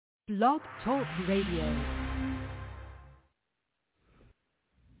Blog Talk Radio.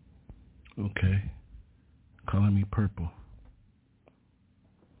 Okay. Calling me purple.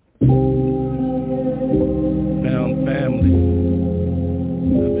 Found family.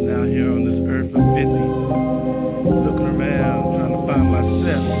 I've been out here on this earth for 50. Looking around, trying to find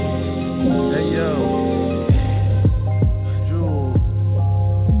myself. Hey yo.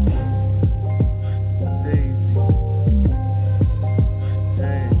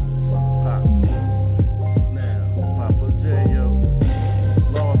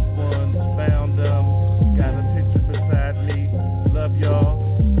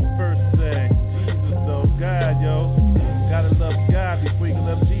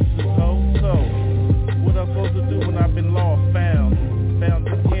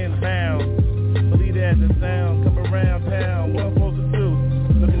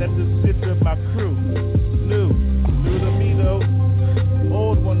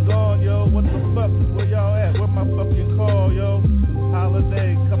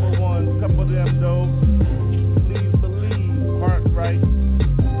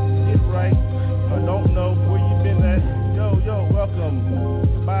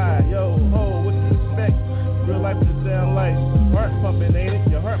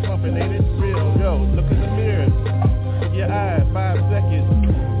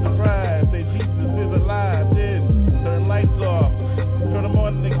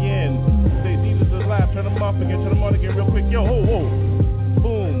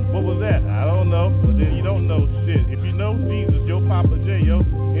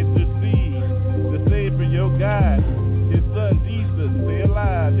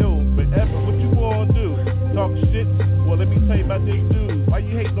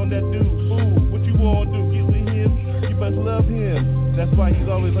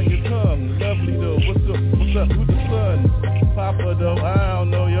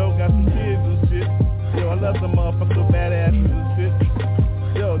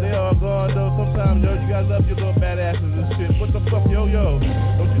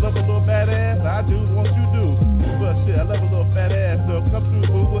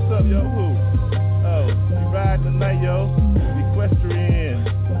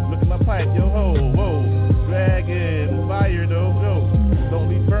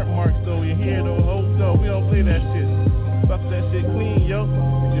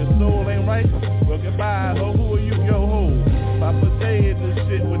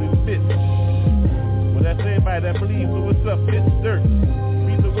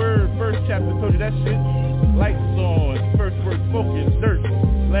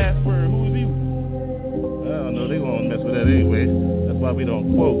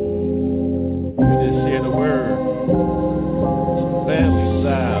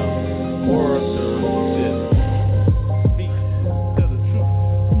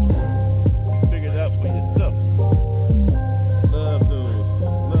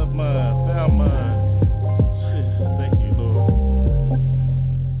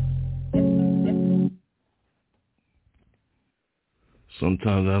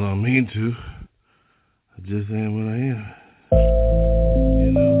 Sometimes I don't mean to. I just am what I am. You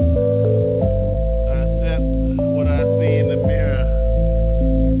know, I accept what I see in the mirror,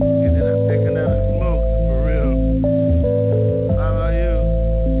 and then I take another smoke, for real. How about you?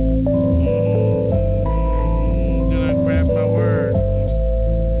 Then I grab my word,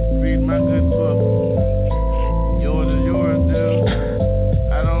 read my good book. Yours is yours, dude.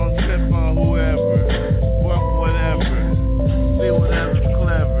 I don't trip on whoever, fuck whatever, see whatever.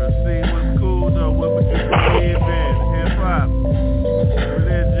 See what's cool though, what would you believe in? Hip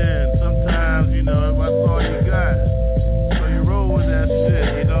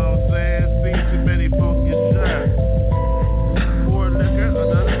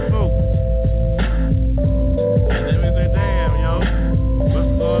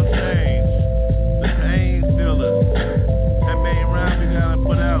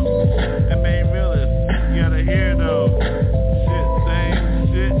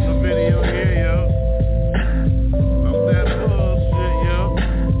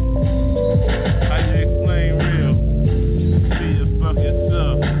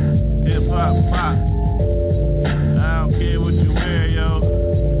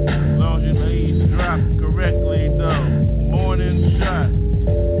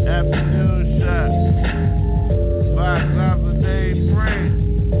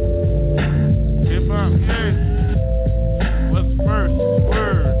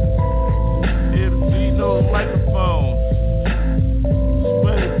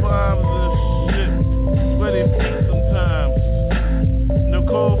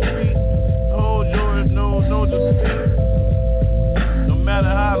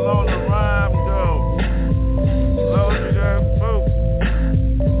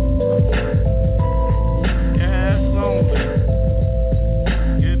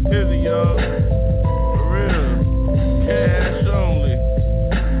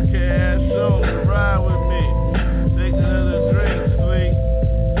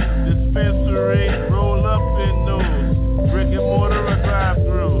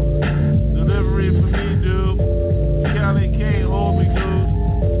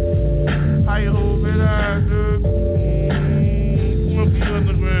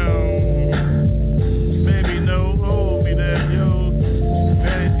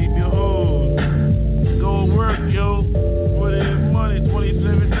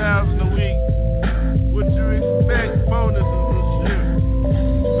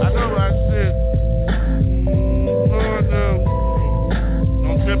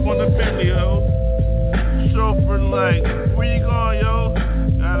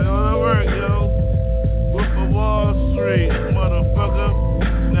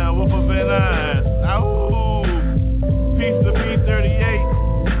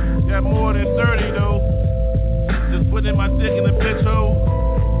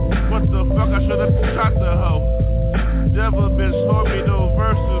should've shot the hoe. Devil bitch torpedo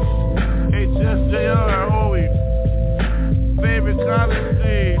versus HSJR Hoey. Favorite college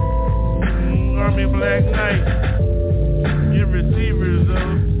team, Army Black Knight. Your receivers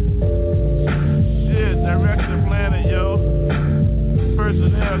though. Shit, Director Planet, yo.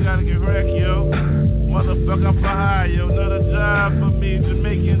 Personnel gotta get wrecked, yo. Motherfucker, I'm for high, yo. Another job for me,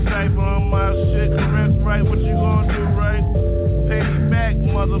 Jamaican type on my shit. Correct, right? What you gonna do, right? Pay me back,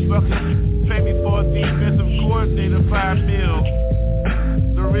 motherfucker. Pay me for a defensive coordinator, 5 mil.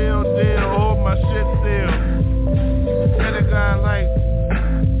 The real deal, hold my shit still. Pentagon like,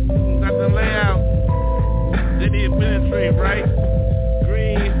 got the layout. They need penetrate, right?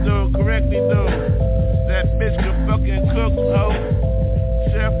 Greens though, correct me though. That bitch can fucking cook, ho.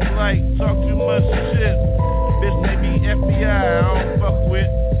 Chef like, talk too much shit. Bitch may be FBI, I don't fuck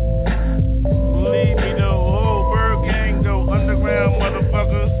with. Believe me though, whole ByrdGang though, underground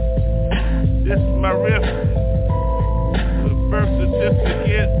motherfuckers. This is my riff. The birth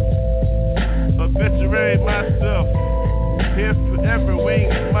certificate. Obituary myself. Here forever,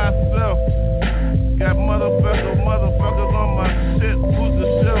 waiting myself. Got motherfuckers on my shit. Who's the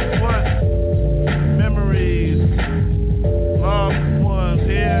shelf? What? Memories. Lost ones,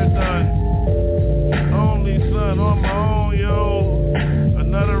 hair done. Only son on my own, yo.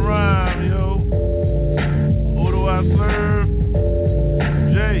 Another rhyme, yo. Who do I serve?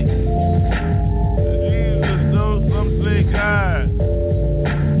 Jay. Jesus, though, some say God.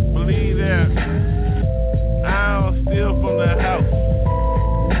 Believe that. I don't steal from the house.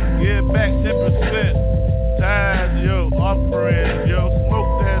 Give back 10%. Tithes, yo. Offerings, yo.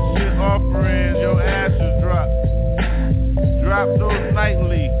 Smoke that shit, offerings, yo. Ashes drop. Drop those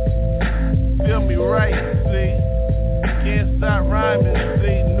nightly. Feel me right, see. Can't stop rhyming,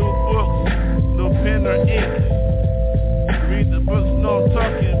 see. New books, no pen or ink. Read the books, no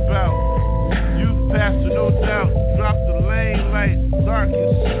talking about. Youth pastor, no doubt. Drop the lane like dark as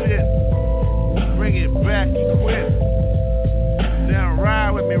shit. Bring it back, you quit. Now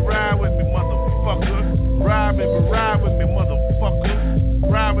ride with me, motherfucker. Ride with me, motherfucker.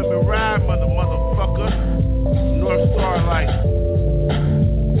 Ride with me, motherfucker. North Star light.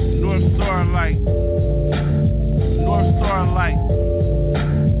 North Star light. North Star light.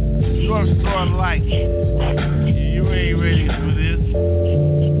 North Star light. You ain't ready for this.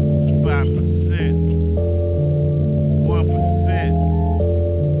 5%.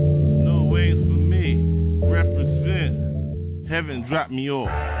 1%. No ways for me. Represent. Heaven drop me off.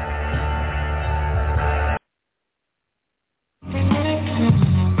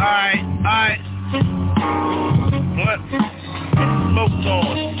 Alright. What? Smoke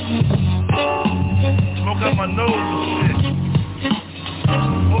on. Smoke out my nose and shit.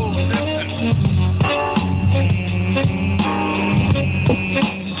 Oh, listen.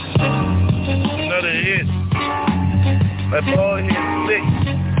 Another hit. My ball hit slick.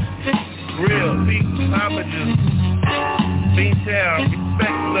 Real deep homages. B-Town,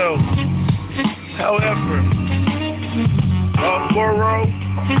 respect though. However, off Borough,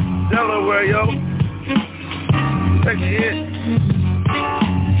 Delaware, yo. Take a hit.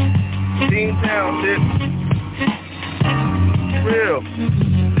 B-Town, shit. Real.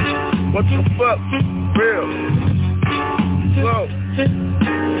 What the fuck? Real. Slow.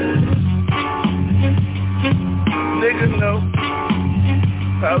 Niggas know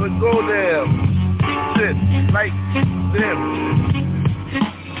how it go down. Shit, like them.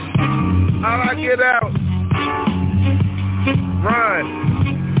 How I get out? Rhyme.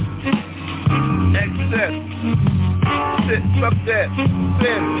 Excess. Shit, fuck that.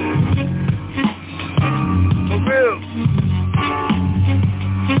 Sin. For real.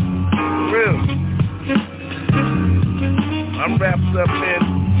 I'm wrapped up in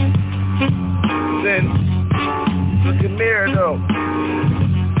sin. Look at mirror though.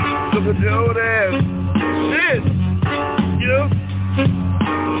 Look at your old ass. Shit. Yo.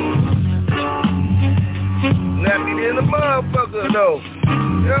 Nappy in the motherfucker though.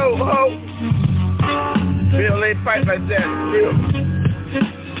 Yo, ho. Real ain't fight like that. Real.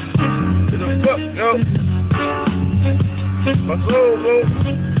 To the fuck, yo. My soul, bro.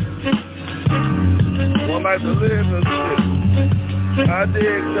 One life to live and shit. I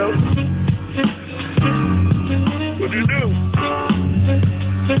dig though. What you do?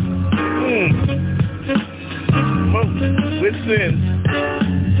 Smoke with sin.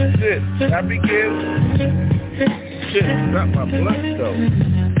 Shit, I begin. Shit, got my blood though.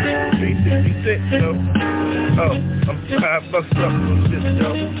 366 though. Oh, I'm $5 up for shit, yo.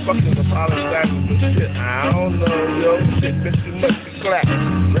 Fucking apologizing for shit. I don't know, yo. Shit, bitch, too much to clap.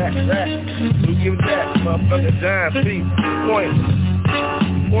 Rap. Who give that? Motherfucker, John P. Point.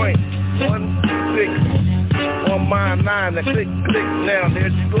 1 On my 9, the click, now there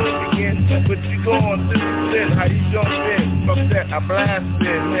you go again. What you going to do? How you jump in? Fuck that, I blast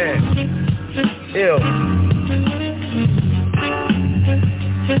in, man. Ill.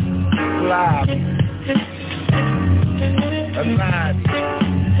 Live. Alive.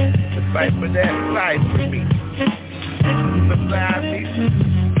 The fight for that life for me. Beside me.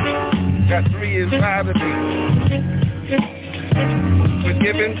 Got 3 inside of me.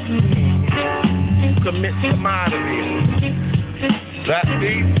 Forgiven. Commit camaraderie. That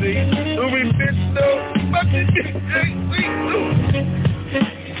DC, do we fit though? What did you see do?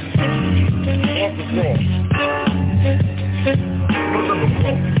 Off the floor. What's on the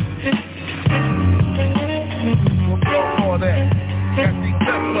floor? What's all that? Got the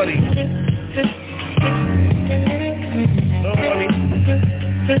tough money. No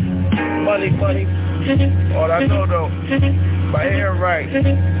money. All I know though, my hair right.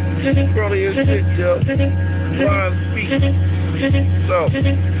 Curly as shit, yo. Blind feet. So,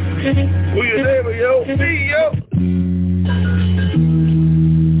 who your neighbor, yo? Me, yo.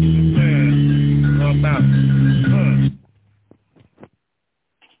 Man, I'm out.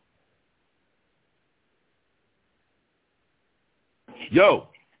 Yo,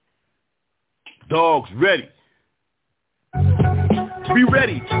 dogs ready. Be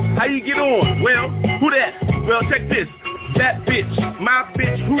ready. How you get on? Well, who that? Well, check this. That bitch, my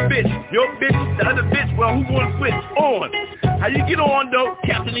bitch, who bitch, your bitch, the other bitch, well, who wanna switch on? How you get on, though?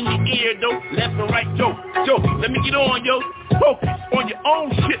 Captain in your ear, though, left and right, Joe, let me get on, yo. Focus on your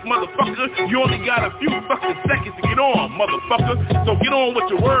own shit, motherfucker. You only got a few fucking seconds to get on, motherfucker. So get on with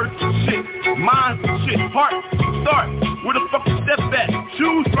your words and shit, minds and shit, heart, start. Where the fuck you step at?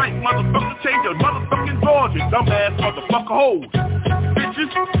 Choose right, motherfucker, change your motherfucking drawers, you dumbass motherfucker hoes.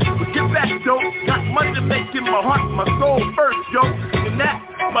 Bitches, but get back, yo. Got money to make in my heart, my soul first, yo. And that,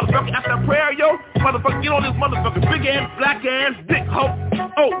 motherfucker, after prayer, yo, motherfucker, get on this motherfucker, big ass, black ass, dick hoe.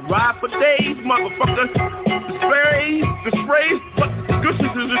 Oh, ride for days, motherfucker. The sprays, what the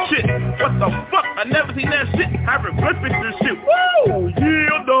gooshes is this shit? What the fuck? I never seen that shit. Hieroglyphics and shit. Woo!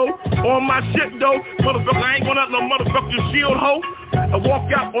 Yeah, though. On my shit, though. Motherfucker, I ain't gonna have no motherfucking shield hoe. I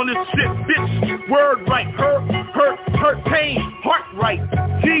walk out on this shit, bitch. Word right. Hurt, pain, heart right.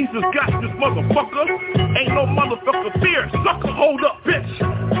 Jesus got this motherfucker. Ain't no motherfucker fear. Sucker, hold up, bitch.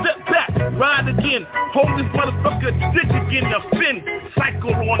 Step back, ride again. Hold this motherfucker dick again. Now spin,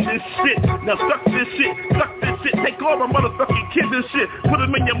 cycle on this shit. Now suck this shit. Take all my motherfucking kids and shit. Put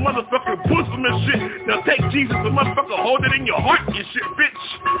them in your motherfucking bosom and shit. Now take Jesus and motherfucker, hold it in your heart and shit, bitch.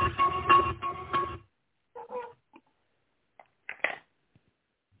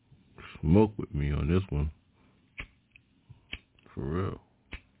 Smoke with me on this one. For real.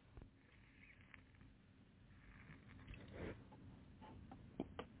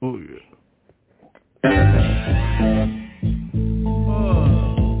 Oh, yeah.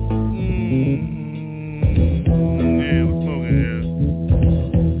 Yeah, we're smoking here.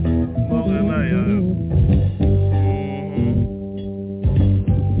 Smoking tonight, y'all.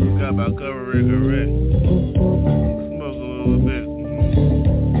 Got about cover rig already. Smoke a little bit.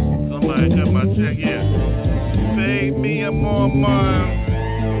 Somebody cut my check, yeah. Pay me, I'm on my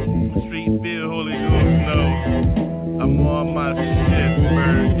street bill, Holy Ghost, no. I'm on my shit,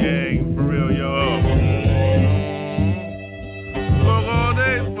 ByrdGang, for real, yo. Smoke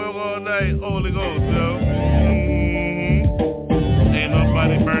all night, Holy Ghost, yo. Ain't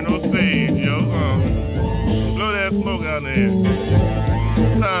nobody burn no sage, yo. Blow that smoke out there.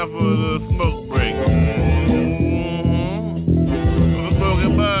 Time for a little smoke break. I'm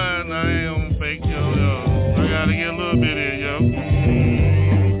smoking by, and I ain't fake, yo. I gotta get a little bit in, yo.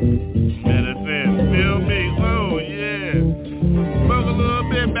 Medicine, feel me, oh yeah. Smoke a little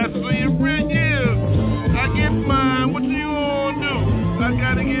bit, back to your friend, yeah. I get mine, what you gonna do? I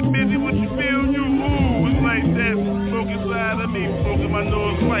gotta get busy, what you feel, you, ooh, it's like that. Smoke inside of me, smoking my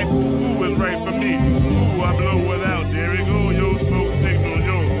nose pipe, ooh, it's right for me. Ooh, I blow without, there we go, yo, smoke signal,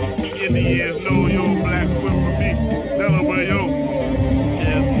 yo. The Indians know, yo, black whip for me. Tell them where, yo.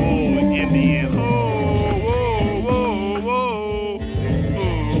 Yes, oh, Indians, oh.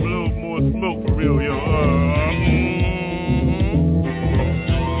 Blow more smoke for real, yo.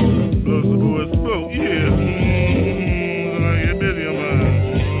 Blow some more smoke, yeah. Somebody get busy on mine.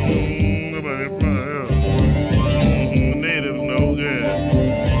 Nobody in front, yeah. Natives know, yeah.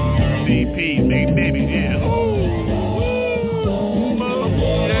 CP, big baby, yeah. Oh, smoke,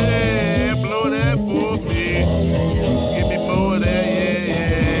 yeah. Blow that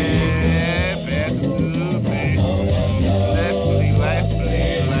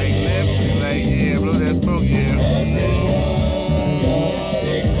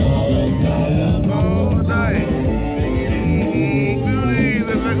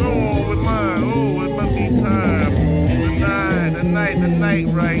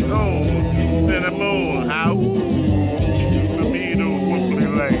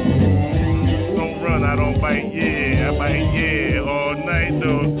yeah, all night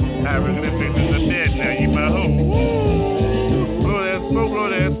though. I reckon this bitch is a dead now, you my hoe. Woo! Blow that smoke, blow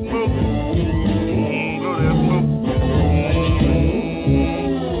that smoke. Blow that smoke.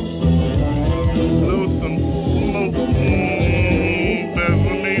 Blow some smoke. That's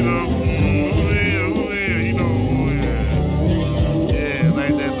for me though. Yeah, you know, yeah,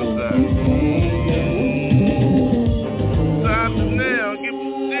 like that sometimes. Time to now, give me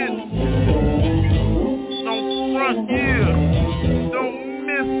shit. Don't front, yeah. Don't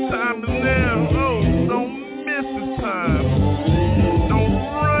miss time to now. Oh, don't miss the time. Don't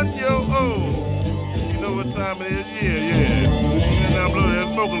run your You know what time it is? Yeah. And now blow that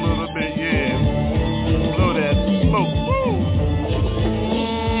smoke a little bit, yeah. Blow that smoke. Woo!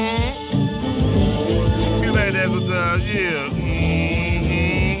 You like that sometimes, yeah.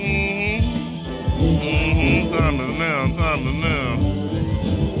 Time is now.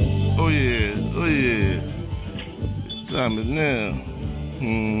 Oh yeah. Time is now.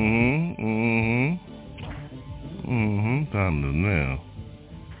 Time is now.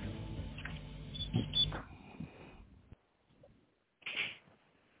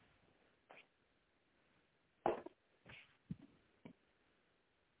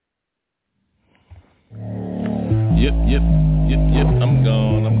 Yep, I'm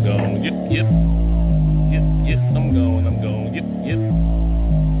gone. Yep, I'm gone.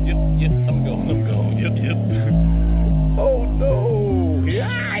 Yep, I'm gone. Yep. Oh no, here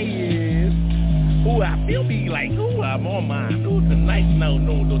I is. Ooh, I feel me like, I'm on mine. Tonight, no,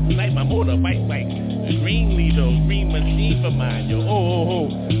 tonight my motorbike, green machine for mine, yo.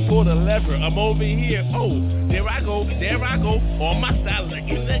 Pull the lever, I'm over here. Oh, there I go, on my side,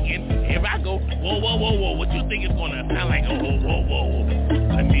 looking, here I go. Whoa, what you think it's gonna sound like? Whoa.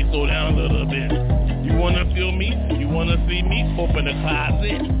 Let me slow down a little bit. You wanna feel me? You wanna see me? Open the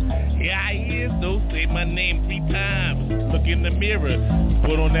closet. Here I is, though, say my name 3 times. Look in the mirror,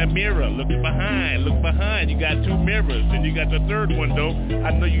 put on that mirror. Look behind, you got 2 mirrors. Then you got the third one, though.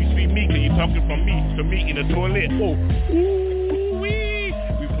 I know you see me, cause you talking from me to me in the toilet. Ooh-wee.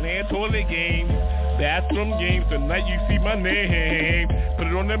 We playing toilet games, bathroom games. Tonight you see my name. Put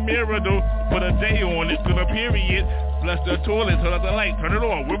it on the mirror, though. Put a J on it, put a period. Flush the toilet, turn off the light, turn it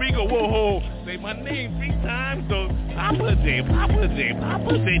on. Where we go? Whoa, say my name 3 times, though. Papa J.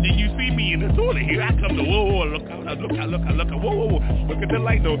 Then you see me in the toilet. Here I come, though. Whoa, look out. Whoa. Look at the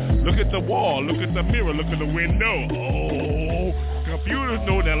light, though. Look at the wall. Look at the mirror. Look at the window. Oh, computers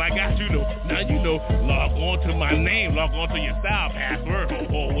know that I got you, though. Now you know. Log on to my name. Log on to your style password.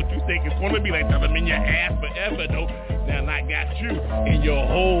 Oh, what you think it's gonna be like? Tell them in your ass forever, though. Now I got you in your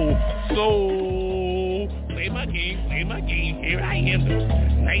whole soul. Play my game, here I am though.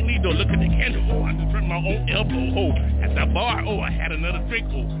 Nightly though, look at the candle, I just turned my own elbow, at the bar, I had another drink,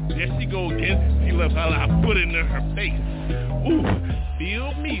 there she go again, she loves how I put it in her face. Ooh,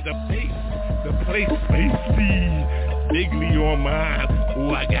 feel me, the place, bigly on mine,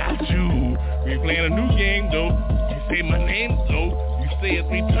 I got you. We playing a new game though, you say my name though, you say it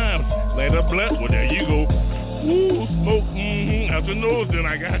 3 times, light a blunt, well there you go. Ooh, smoke, out your nose, then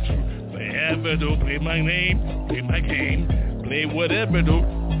I got you. Forever though, play my name, play my game, play whatever though,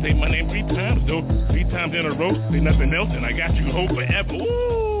 say my name 3 times though, 3 times in a row, say nothing else and I got you hope forever.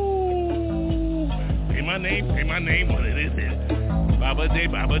 Ooh, say my name, what it is. Baba J,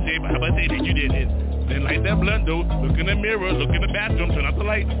 then you did it. Then light that blunt though, look in the mirror, look in the bathroom, turn off the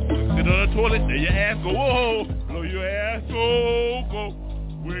light, sit on the toilet, there your ass go, whoa, blow your ass, go.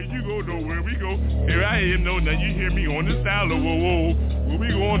 Where you go, though, where we go? Here I am, though, now you hear me on the style, whoa. What we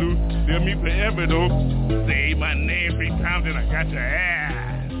gonna do? Tell me forever, though. Say my name 3 times and I got your ass.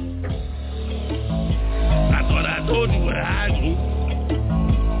 I thought I told you what I do.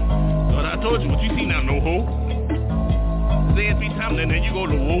 Thought I told you what you see now, no ho. Say it 3 times and then you go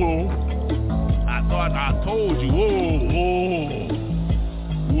to whoa. I thought I told you, whoa.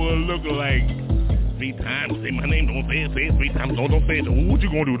 What look like? 3 times, say my name, don't say it 3 times, don't say it, what you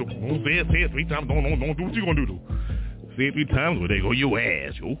gonna do, don't say it 3 times, don't do what you gonna do, say it 3 times, well, there go your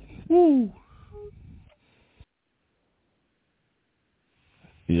ass, yo, woo.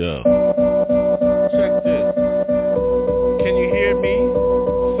 Yeah, check this, can you hear me,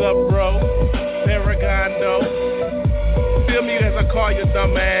 sup bro, Paragondo, feel me as I call your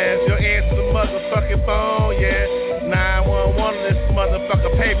dumb ass, you'll answer the motherfucking phone, yeah, 911, this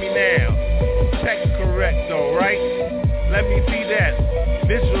motherfucker, pay me now. Text correct though, right? Let me see that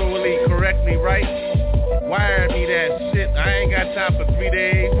visually correctly, right? Wire me that shit. I ain't got time for 3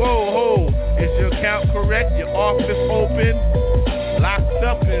 days. Whoa, is your account correct? Your office open? Locked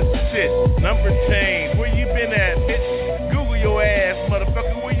up and shit. Number change. Where you been at, bitch? Google your ass,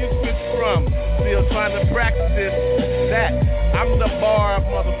 motherfucker. Where you switch from? Still trying trying to practice that. I'm the bar,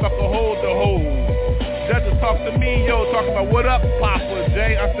 motherfucker, hold the hose. Judges talk to me, yo, talking about what up, Papa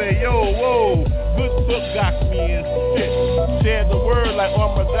J. I say, yo, whoa, good book got me and shit. Share the word like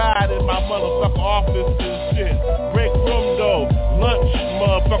God in my motherfucker office and shit. Break room though, lunch,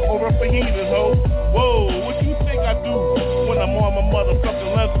 motherfucker, over fajitas, ho. Whoa, what you think I do when I'm on my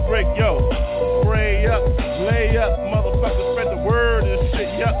motherfucking lunch break, yo? Pray up, lay up, motherfucker, spread the word and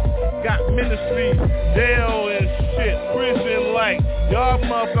shit, yup. Got ministry, jail and shit, prison like. Y'all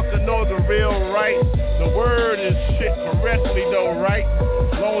motherfucker know the real right. The word is shit correctly though, right?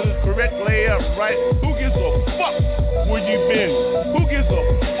 As long as it's correct, lay up, right? Who gives a fuck where you been? Who gives a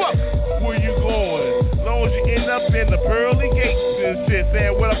fuck where you going? As long as you end up in the pearly gates and shit,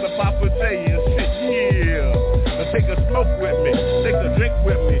 saying what up to Papa J and shit, yeah. Now take a smoke with me, take a drink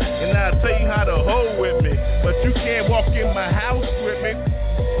with me, and I'll tell you how to hold with me. But you can't walk in my house with me.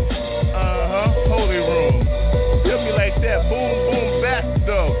 Holy room. Feel me like that, boom, boom, back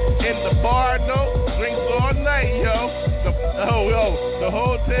though. In the bar though, drinks all night, yo. The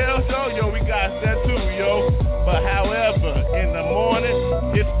hotel show, yo, we got that too, yo. But however, in the morning,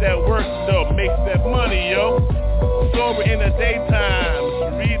 it's that work though, makes that money, yo. Sober in the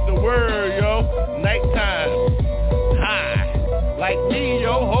daytime, read the word, yo. Nighttime, high, like me,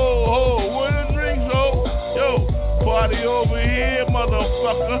 yo. Ho, what a drink, yo. Party over here,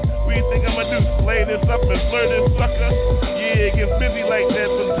 motherfucker. What you think I'ma do? Slay this up and slur this sucker? Yeah, it gets busy like that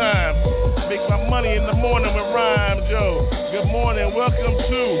sometimes. Make my money in the morning with rhymes, yo. Good morning, welcome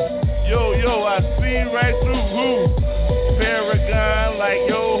to yo, I see right through who? Paragon, like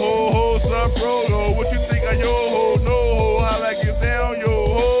yo ho, sub bro, yo. What you think of yo ho, no ho? How I get down, yo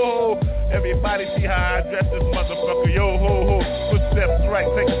ho. Everybody see how I dress this motherfucker, yo ho. Footsteps right,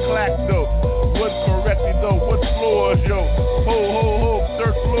 take a clack though. What's correctly though? What's floors, yo? Ho,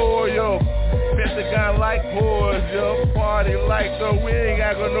 third floor, yo. Pentagon like whores, yo. Party like though, we ain't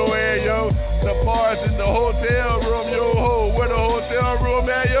gotta go nowhere, yo. The bar's in the hotel room, yo ho. Where the hotel room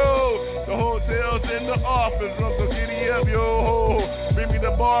at, yo? The hotel's in the office room, so giddy up, yo ho. Bring me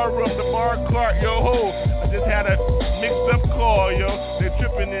the bar room, the bar cart, yo ho. I just had a mixed up call, yo. They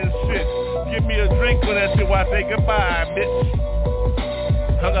tripping and shit. Give me a drink on that shit while I say goodbye, bitch.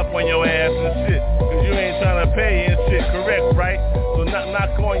 Hung up on your ass and shit, cause you ain't trying to pay and shit, correct, right? So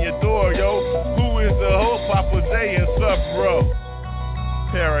knock on your door, yo. Who is the whole Papa J and sub bro?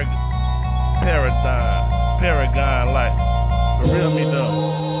 Paragon life. For real me though.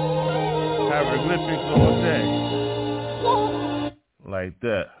 Hieroglyphics all day. Like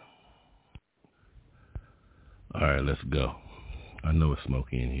that. Alright, let's go. I know it's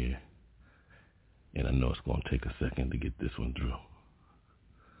smoky in here. And I know it's gonna take a second to get this one through.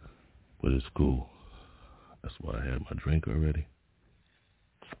 But it's cool. That's why I had my drink already.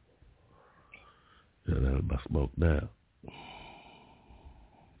 Gotta have my smoke down.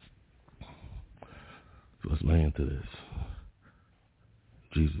 So let's lay into this.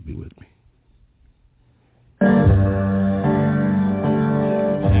 Jesus be with me. Thank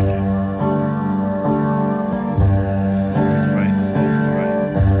you.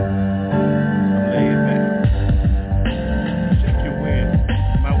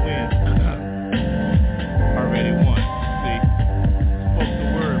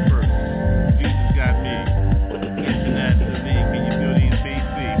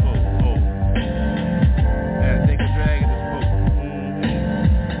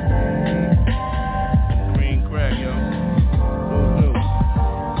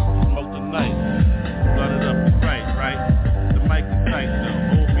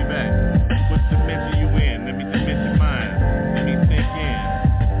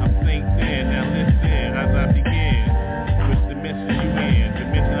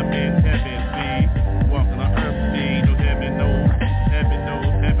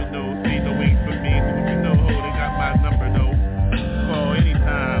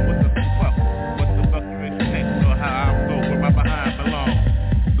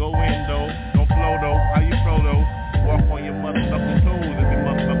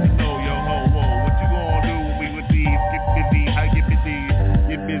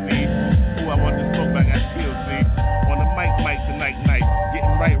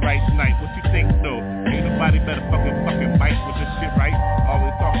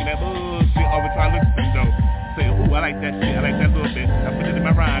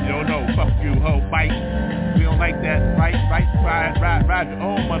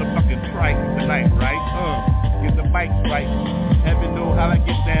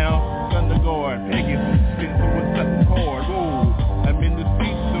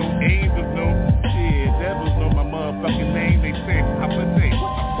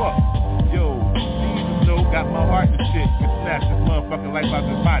 got my heart and shit. Can snatch this motherfucking life out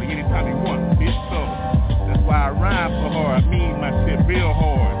this body anytime he wants, bitch. So that's why I rhyme so hard. I mean my shit real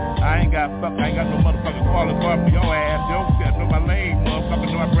hard. I ain't got no motherfucking calling card for your ass, yo. Shit, know my lane, motherfucker.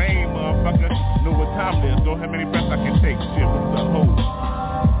 Know my brain, motherfucker. Know what time it is. Know how many breaths I can take. Shit, what's up, ho?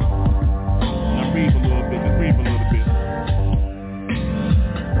 Now breathe a little bit. Just breathe a little bit.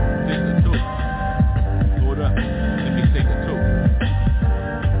 Take the toke. Hold up. Let me take the toke.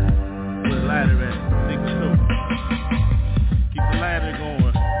 Put a lighter at it. Take the toke. Keep the lighter going.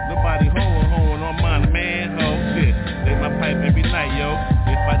 Nobody hoeing on my man, ho. Shit. Take my pipe every night, yo.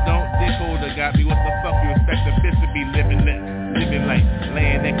 If I don't, dick holder got me. What the fuck you expect a bitch to be living like?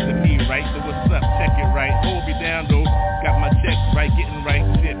 Laying next to me, right? So what's up? Check it right. Hold me down, though. Got my checks right, getting right.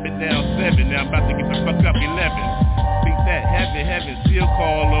 Shit, been down 7. Now I'm about to get the fuck up 11. Think that heaven, still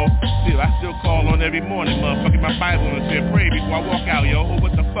call, though. Still, I still call on every morning, motherfucking my Bible and shit. Pray before I walk out, yo. Oh,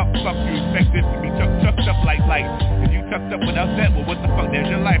 what the fuck you expect this to be chucked up like? If you chucked up without that, well, what the fuck? There's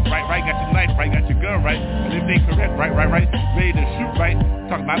your life, right? Got your knife, right? Got your gun, right? Everything correct, right? Ready to shoot, right?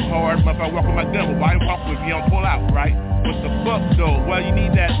 Talking about hard, motherfucker, walk with my gun, but why you walk with me on pull out, right? What the fuck, though? Well, you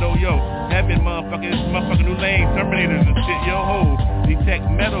need that, though, yo. Heaven, motherfucking new lane, Terminators and shit, yo, ho. Detect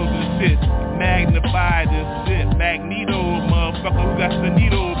metals and shit. Magnify this shit. Magneto, motherfucker, who got the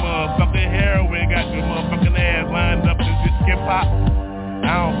needle, motherfucking heroin, got your motherfucking ass lined up and shit, skin pop.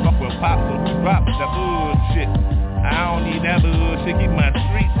 I don't fuck with pop, so who drops that bullshit? I don't need that bullshit, keep my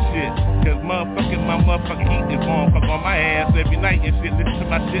street shit. Cause my motherfucking heat is on my ass every night and shit. Listen to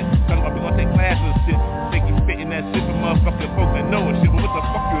my shit, talking about we gon' take classes and shit. Think you spitting that shit for motherfucking folks that know and shit. But what the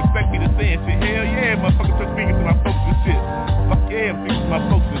fuck you expect me to say and shit? Hell yeah, motherfucker, touch fingers to my folks and shit. Fuck yeah, I'm fingers to my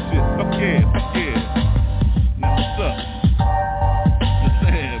folks and shit. Fuck yeah. Now what's up? Just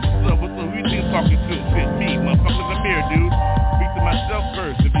saying, what's up? Who you think talking to? Shit, me, motherfucker in the mirror, dude. Speak to myself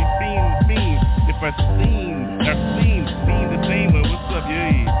first. If you fiend, if I seem the same way, what's up,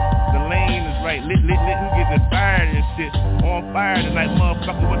 yeah? The lane is right, lit, who getting fired and shit? On fire tonight,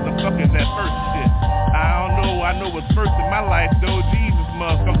 motherfucker, what the fuck is that first shit? I don't know, I know what's first in my life, though, Jesus,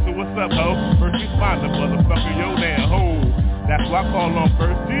 motherfucker, so what's up, ho? First responder, motherfucker, yo, damn, ho. That's what I call on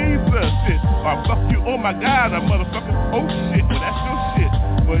first, Jesus, shit. Or fuck you, oh my God, motherfucker, oh shit, well that's your shit.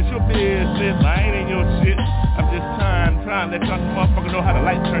 Well, it's your business, I ain't in your shit. I'm just trying to let y'all motherfucker know how the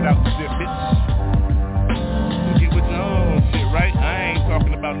lights turn out and shit, bitch. You get with your own shit, right? I ain't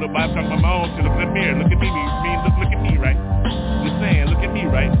talking about nobody, I'm talking about my own shit. Look in the mirror, look at me, look at me, right? Just saying, look at me,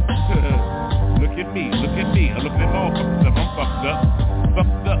 right? Look at me, I'm looking at my own fucking stuff, I'm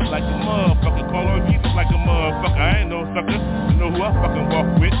fucked up like a motherfucker, call on Jesus like a motherfucker, I ain't no sucker, I know who I fucking walk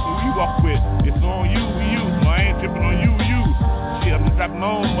with, who you walk with, it's on you, so I ain't tripping on you, shit, I'm just dropping my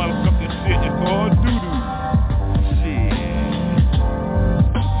own motherfucking shit, it's called doo-doo, shit.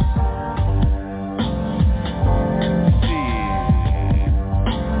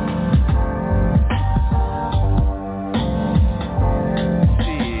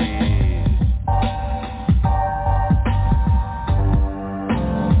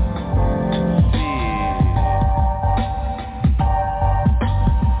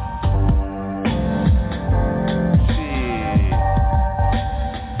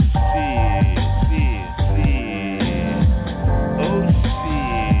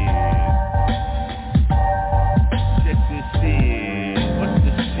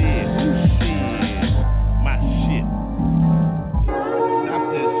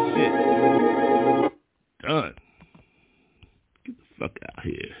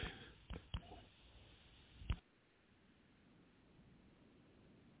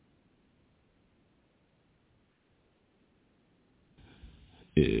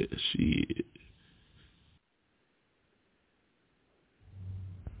 Yeah, shit.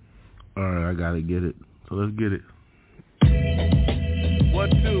 Alright, I gotta get it. So let's get it. 1,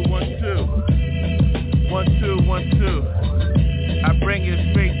 2, 1, 2. 1, 2, 1, 2. I bring it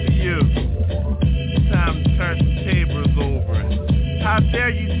straight to you. It's time to turn some tables over. How dare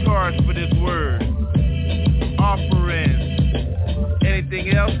you charge for this word? Offerings.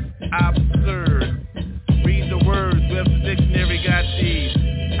 Anything else? Absurd. Read the words, Webster Dictionary got these.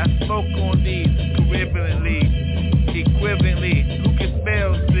 I spoke on these equivalently. Who can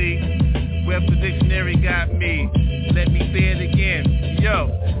spell, see? Webster Dictionary got me. Let me say it again. Yo,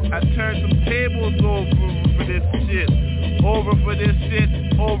 I turned some tables over for this shit. Over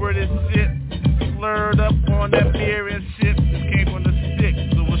this shit. Slurred up on that beer and shit. This came from the stick.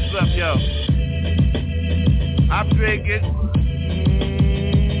 So what's up, yo? I figured.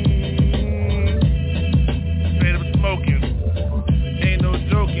 Straight up smoking. Ain't no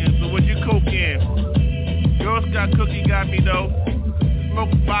joking. So what you coking? Girl Scout cookie got me though.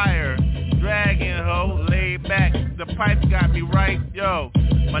 Smoke fire. Dragon hoe. Laid the pipe got me right, yo.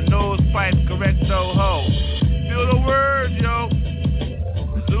 My nose pipe correcto, ho. Feel the words, yo.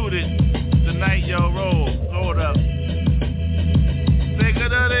 Suited tonight, yo. Roll, hold up. Take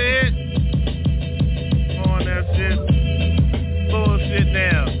another hit. On that shit. Bullshit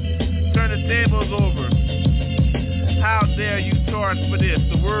now. Turn the tables over. How dare you charge for this?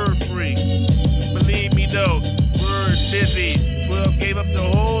 The word free. Believe me though, word busy. 12 gave up the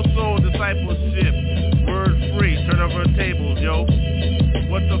whole soul discipleship. Word free. Turn over the tables, yo.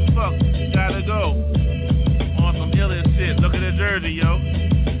 What the fuck? Gotta go. On some illest shit. Look at the jersey, yo.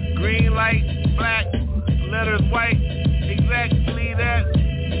 Green light, black, letters white. Exactly that.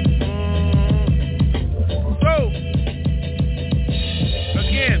 So,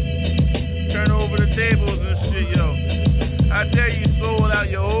 again, turn over the tables and shit, yo. How dare you sold out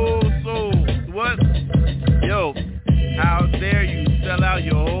your whole soul? What? Yo, how dare you sell out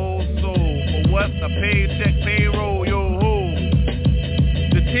your whole soul? For what? A paycheck, payroll, yo ho.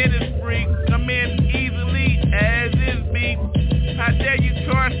 The tennis freak come in easily as is be. How dare you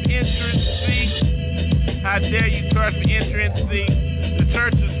charge for entrance fee? How dare you charge for entrance fee? The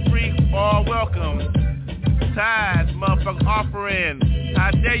church is free, all welcome. Tithes, motherfucker offering.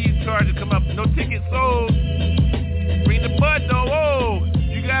 How dare you charge to come up? No ticket sold. Bring the bud though, whoa.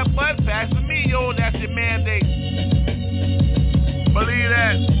 You got bud pass to me, yo. That's your mandate. Believe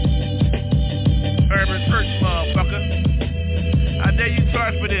that. Urban church, motherfucker. How dare you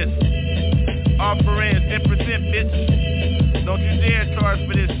charge for this? Offering 10%, bitch. Don't you dare charge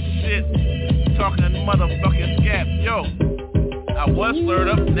for this shit. Talking to motherfucking scap. Yo, I was slurred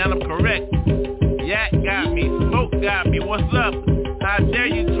up, now I'm correct. Yak got me, smoke got me, what's up? How dare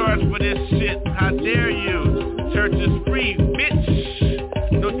you charge for this shit? How dare you? Church is free,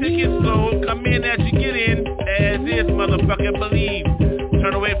 bitch. No tickets sold, come in as you get in. As is, motherfucker, believe.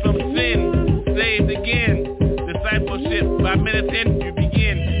 Turn away from sin, saved again. Discipleship, 5 minutes in, you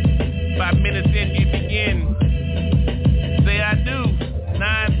begin. 5 minutes in, you begin. Say I do,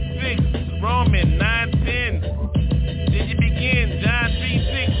 9-6, Roman, 9-10. Then you begin, John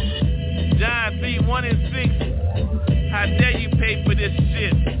 3-6. John 3-1-6. How dare you pay for this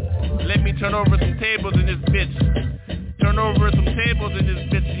shit? Let me turn over some tables in this bitch. Turn over some tables in this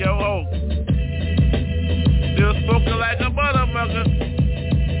bitch, yo ho. Still spoken like a motherfucker.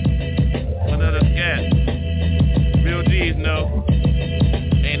 Another scat. Real G's know.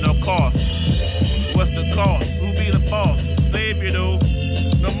 Ain't no cost. What's the cost? Who be the boss? Savior though.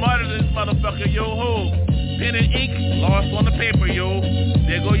 No matter this motherfucker, yo ho. Pen and ink, lost on the paper, yo.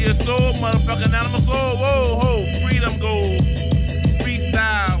 There go your soul, motherfucker, now I'm a soul, whoa, ho, freedom go.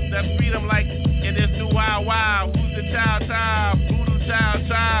 Freestyle, that freedom like in this new wild wild. Who's the child, voodoo child.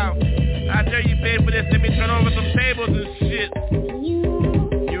 How dare you pay for this? Let me turn over some tables and shit.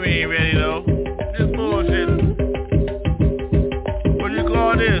 You ain't ready though. This bullshit. What do you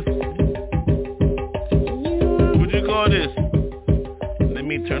call this? What do you call this? Let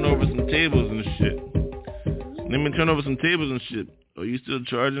me turn over some tables and shit. Let me turn over some tables and shit. Are you still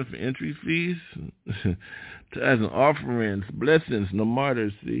charging for entry fees? Tithes and offerings, blessings, no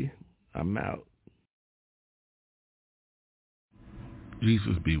martyrs, see? I'm out.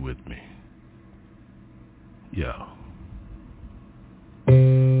 Jesus be with me. Yo.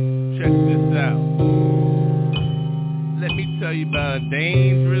 Check this out. Let me tell you about a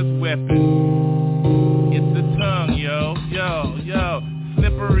dangerous weapon. It's the tongue, yo.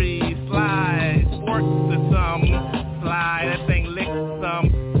 Slippery, slide, sports the thumb, slide, that thing licks some.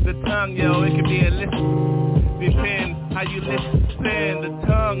 The tongue, yo, it can be a list. Depends how you listen. The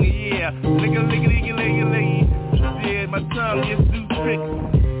tongue, yeah. Lick-a-lick-a-lick-a-lick-a-lick. Yeah, my tongue, it do tricks.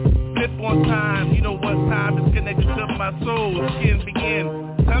 Flip on time, you know what time is connected to my soul. Skin begin.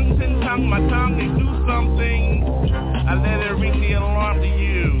 Tongue to tongue, my tongue, they do something. I let it ring the alarm to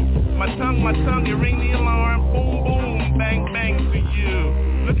you. My tongue, you ring the alarm. Boom, boom, bang, bang for you.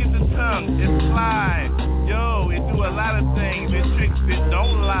 Look at the tongue, it slides. Yo, it do a lot of things. It tricks, it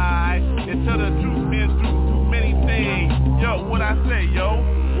don't lie. It tell the truth, been through too many things. Yo, what I say, yo?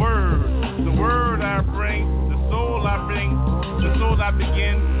 Word. The word I bring, the soul I bring, the soul I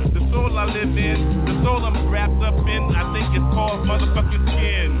begin, the soul I live in, the soul I'm wrapped up in. I think it's called motherfucking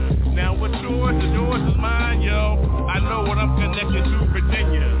skin. Now what's yours? Yours is mine, yo. I know what I'm connected to,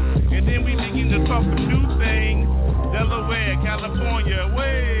 Virginia. And then we begin to talk some new things. Delaware, California,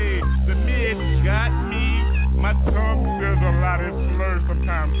 way. The mid got me. My tongue says a lot of slurs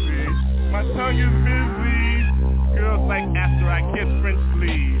sometimes, see. My tongue is busy. Girls like after I kiss French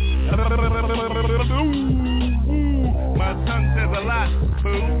sleeves. My tongue says a lot,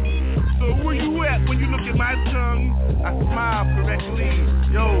 boo. So where you at when you look at my tongue? I smile correctly.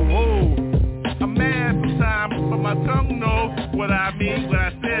 Yo, whoa. I'm mad sometimes, but my what I mean, what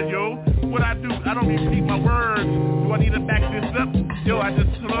I said, yo. What I do, I don't repeat my words. Do I need to back this up? Yo, I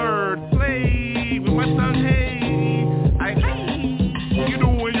just slurred. Play with my tongue, hey. You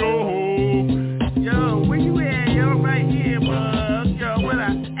doing, yo, where you at, yo, right here, bud. Yo, what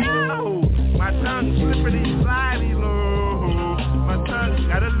my tongue slippery, slidey, low. My tongue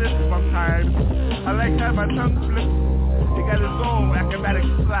got a lip sometimes. I like how my tongue flips. It got its own acrobatic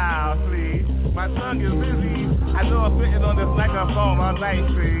style, see. My tongue is busy. I know I'm sitting on this microphone all night,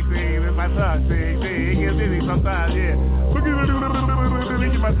 see, with my tongue, see. It gets busy sometimes, yeah. Look at my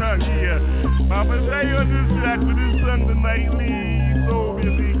tongue, yeah. Mama, say you on this track with this tongue tonight, so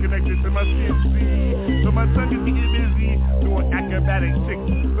busy connected to my shit, see. So my tongue is getting busy doing acrobatic tricks.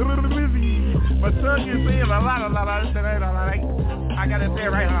 Busy. My tongue is saying a lot. I gotta say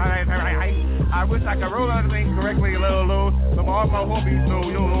it right. I wish I could roll everything correctly, low. Some all my homies know,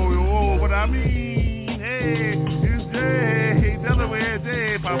 yo, what I mean. Hey, it's Jay, Delaware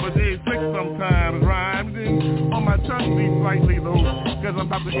Jay, Papa J, slick sometimes, rhymes on my tongue be slightly low, cause I'm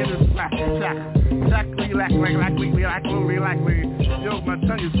about to get this exactly, yo, my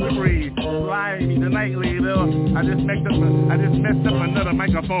tongue is slippery, slimy, nightly, though. I just messed up another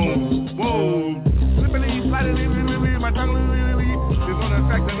microphone. Whoa, slippery, slidely, my tongue is on the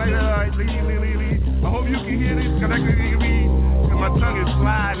track tonight. I hope you can hear this correctly, cause my tongue is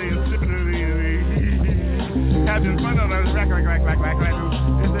sliding, slippery. Having fun on a track,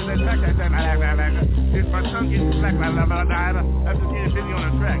 it's my tongue gets slack, I'm just getting busy on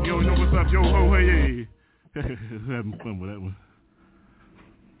the track. Yo, know what's up? Yo, ho, hey. Having fun with that one.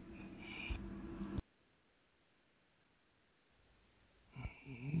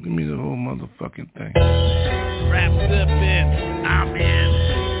 Give me the whole motherfucking thing. Wrapped up in, I'm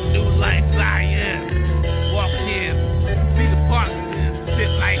in, new life I in. Walk in, see the partners, sit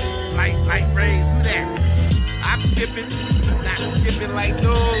like raise, do that. I'm skipping, not skipping like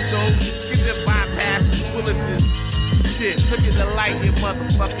those, skipping bypass bullets. Shit, look at the light, you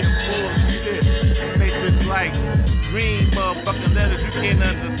motherfucking bullshit. They just like green motherfucking letters you can't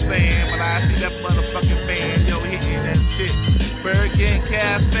understand, but I see that motherfucking band, yo, hitting that shit. ByrdGang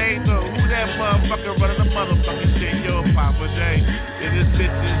Cafe, so who that motherfucker running the motherfucking shit? Yo, Papa J, and this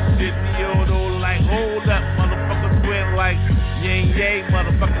bitch is shit, yo, like, hold up, motherfucker, twin, like, yay,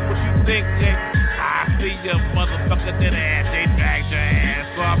 motherfucker, what you think, Jay? I see your motherfucker dead ass, they dragged your ass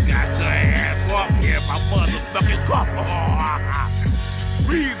off, got your ass off, yeah, my motherfucking cough.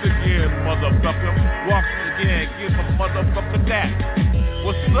 Breathe again, motherfucker, walk again, give a motherfucker that.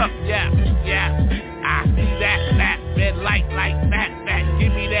 What's up, yeah, I see that, red light, like that,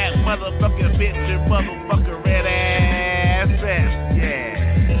 give me that motherfucking bitch, your motherfucker red ass, yeah.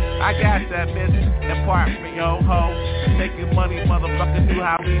 I got that bitch, apartment, yo, ho. Making money, motherfucker, do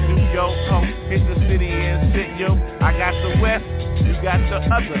how we do, yo, ho. Hit the city and shit, yo. I got the west, you got the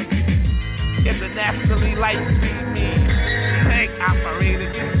other. Internationally like see me. Tank operator,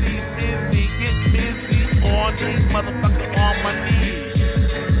 get busy on these motherfuckers on my knees.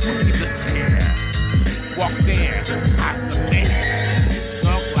 Who needs a chair? Walk there, I submit.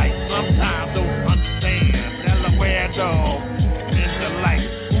 Sometimes don't understand. Delaware though, in the light.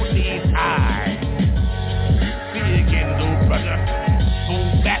 I see you again, little brother. Boom,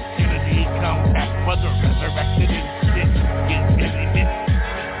 back energy, come back, mother resurrected and shit. Get busy, bitch.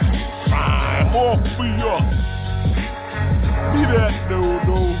 Rhyme off for you. Be that no.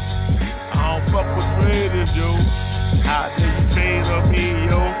 I don't fuck with traders, yo. Out there you trade up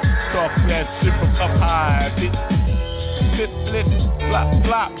here, yo. Talk that shit from up high, bitch. Flip, flop.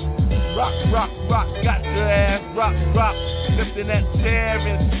 Rock, got your ass, rock, lifting that chair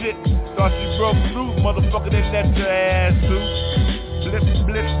and shit. Thought you broke through, motherfucker, then that's your ass too. Blip,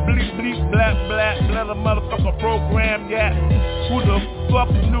 bleep, black, the motherfucker program, yeah. Who the fuck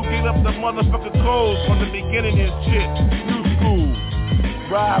knew get up the motherfucker codes from the beginning and shit? New school,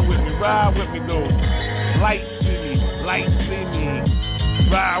 ride with me though. Light see me,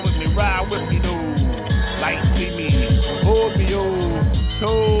 ride with me though. Light see me, hold me, yo.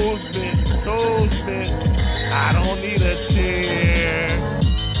 Toes bent, I don't need a chair.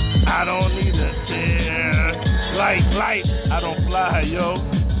 Light, I don't fly, yo.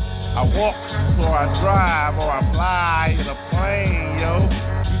 I walk, or I drive, or I fly in a plane, yo.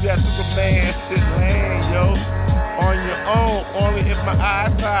 You got Superman shit lane, yo. On your own, only if my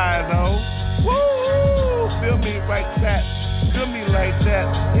eyes high, though. Woo! Feel me like that,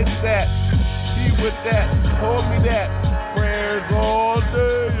 hit that, be with that, hold me that. Prayers all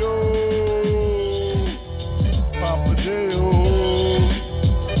day, yo. Papa J, yo.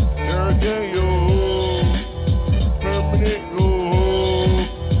 ByrdGang, yo. Permanent, yo.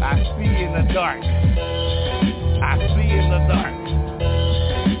 I see in the dark.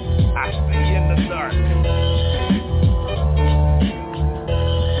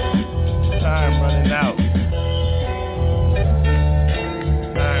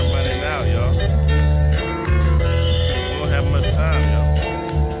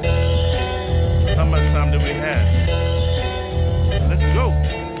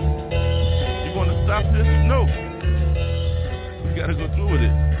 stop this? No. You gotta go through with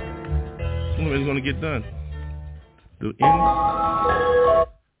it. It's the only way it's gonna get done. The end.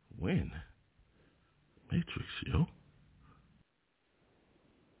 When? Matrix, yo.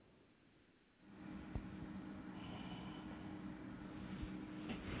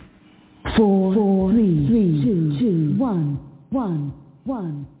 Four, three, two, one.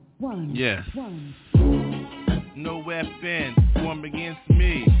 Yes. No weapon formed against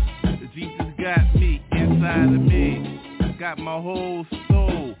me. Jesus got me inside of me. Got my whole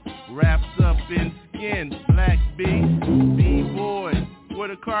soul wrapped up in skin. Black B-boy, where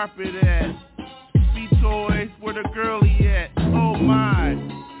the carpet at? B-toys, where the girlie at? Oh my,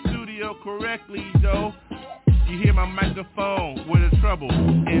 studio correctly though. You hear my microphone with the treble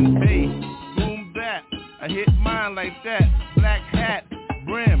and bass. Boom bap, I hit mine like that. Black hat,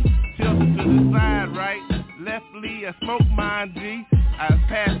 brim, tilted to the side, right? Leftly, I smoke mine, G. I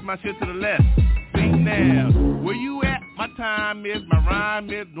pass my shit to the left. Think now, where you at? My time is, my rhyme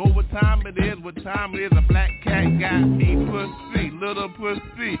is, know what time it is, what time it is. A black cat got me, pussy, little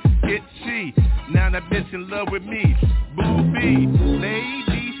pussy, hit she. Now that bitch in love with me, boo-bee,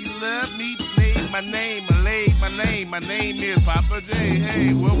 lady, she love me, say my name, my name is Papa J.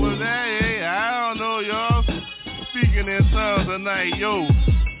 Hey, what was that? Hey, I don't know, y'all. Speaking in tongues tonight, yo.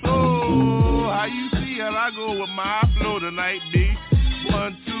 So, how you see how I go with my flow tonight, B?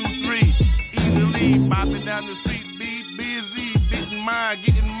 1, 2, 3, easily popping down the street, B, busy, getting mine,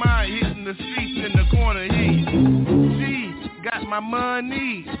 hitting the streets in the corner, he, she, got my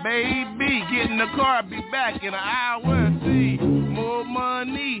money, baby, get in the car, be back in an hour, see, more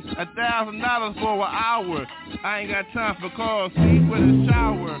money, $1,000 for an hour, I ain't got time for calls, see, with a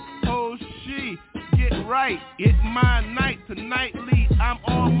shower, oh, she, get right, it's my night, tonightly, I'm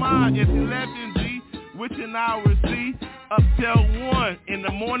on mine, it's 11, G, which an hour, see, up till 1 in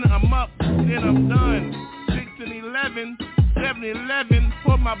the morning, I'm up, then I'm done, 6 and 11, 7-11,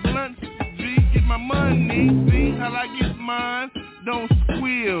 pour my blunts, G, get my money, see how I get mine, don't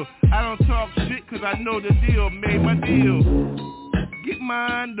squeal, I don't talk shit cause I know the deal, made my deal, get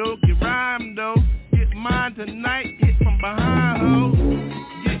mine though, get rhyme though, get mine tonight, hit from behind, ho,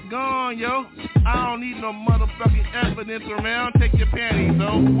 get gone, yo, I don't need no motherfucking evidence around, take your panties,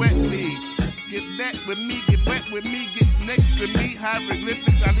 though, wetly, get back with me, get wet with me, get next to me,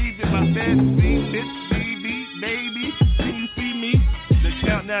 hieroglyphics, I leave in my bed, see, bitch, baby, can you see me? The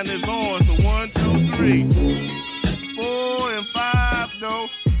countdown is on, so 1, 2, 3, 4 and 5, though,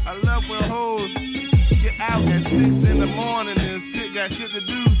 I love when hoes get out at 6 in the morning and shit, got shit to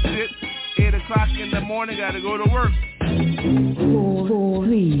do, shit, 8 o'clock in the morning, gotta go to work. 4,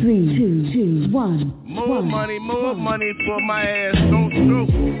 3, 2, 1. More money for my ass, don't stroke.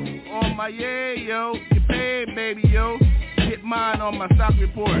 On my yo, get paid, baby, yo. Get mine on my stock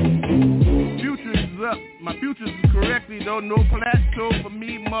report. Futures is up, my futures is correctly though. No plateau for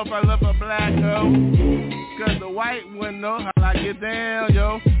me, mother, I love a black hoe. Cause the white one know how I get down,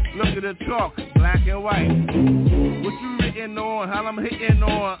 yo. Look at the chalk, black and white. What you written on, how I'm hitting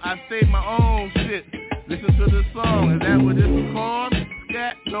on, I say my own shit. Listen to the song, is that what this is called?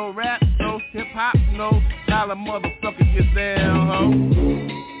 Scat, no rap, no hip-hop, no how a motherfucker gets down, ho.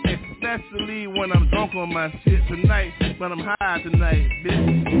 Especially when I'm drunk on my shit tonight, when I'm high tonight,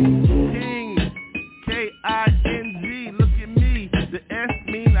 bitch. King, K-I-N-G, look at me. The S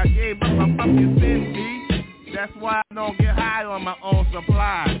mean I gave up my fucking sin, B. That's why I don't get high on my own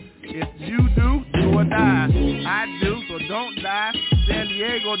supply. If you do or die. I do, so don't die. San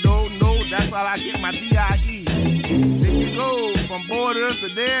Diego, don't know, that's why I get my D.I.E. There you go, from borders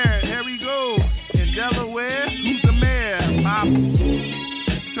to there we go. In Delaware, who's the mayor? Pop.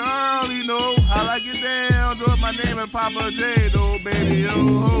 Charlie, know how I get down. Do it, my name is Papa J, though, baby, yo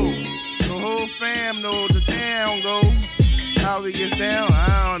ho. The whole fam know the town go. How we get down,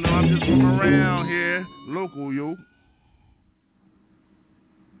 I don't know. I'm just from around here, local, yo.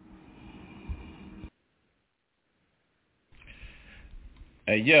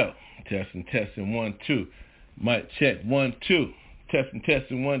 Hey, yo, testing, 1, 2. Mic check, 1, 2.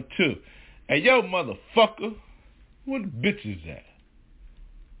 Testing, 1, 2. Hey, yo, motherfucker, where the bitches at?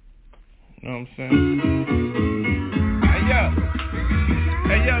 You know what I'm saying? Hey, yo.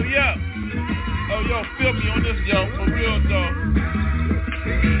 Oh, yo, feel me on this, yo, for real, though.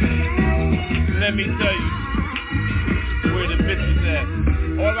 Let me tell you where the bitches at.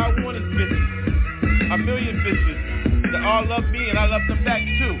 All I want is bitches. A million bitches. They all love me and I love them back,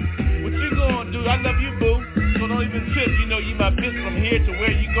 too. What you gonna do? I love you, boo. So don't even trip. You know you my bitch from here to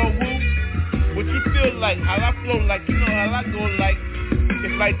where you go, woo. What you feel like, how I flow like, you know how I go like.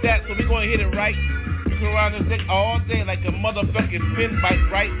 It's like that, so we gonna hit it right. around this dick all day like a motherfucking fin bite,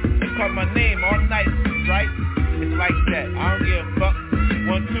 right? They call my name all night, right? It's like that. I don't give a fuck.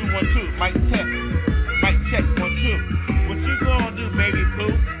 1, 2, 1, 2. Mic check. Mic check. 1, 2. What you gonna do, baby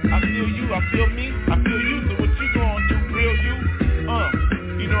boo? I feel you. I feel me. I feel you. So what you gonna do, real you?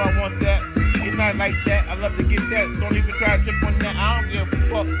 You know I want that. It's not like that. I love to get that. Don't even try to trip on that. I don't give a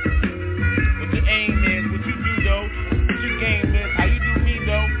fuck. What your aim is, what you do though. What your game is, how you do me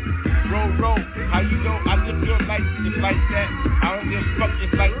though. Roll, how you go? I live your life just like that. I don't give a fuck,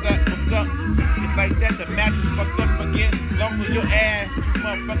 it's like that. What's up? It's like that. The match is fucked up again. Long as your ass, you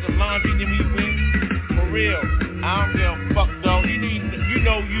motherfucking laundry, then we win. For real. I don't give a fuck though. You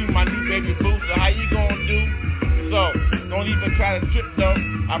know you my new baby boo. So how you gonna do? So don't even try to trip though.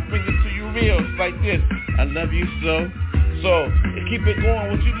 I bring it to you real. It's like this. I love you so. So keep it going.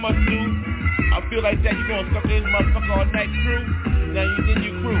 What you must do. I feel like that. You gonna suck this motherfucker all night crew. Now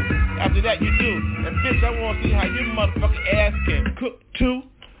you crew. After that you do. And bitch, I wanna see how your motherfucking ass can cook too.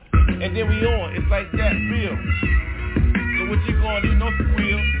 And then we on. It's like that real. So what you gonna do? No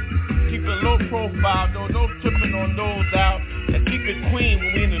squeal. Keep it low profile though. No tripping on those out. And keep it queen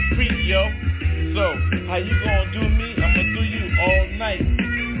when we in the street, yo. So how you gonna do me? I'ma do you all night.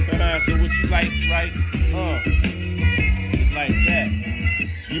 So what you like, right? It's like that.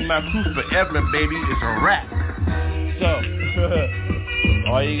 You my crew forever, baby. It's a wrap. So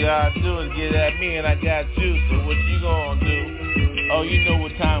all you gotta do is get at me and I got you. So what you gonna do? Oh, you know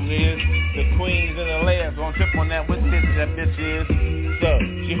what time it is. The queens and the layers. Don't trip on that. What bitch that bitch is? So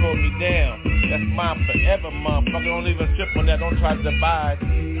she hold me down. That's mine forever, motherfucker. Don't even trip on that. Don't try to divide.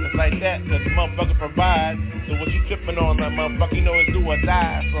 It's like that, cause motherfucker provide. So what you tripping on, that motherfucker? You know it's do or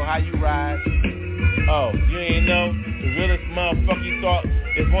die. So how you ride? Oh, you ain't know the realest motherfucker you thought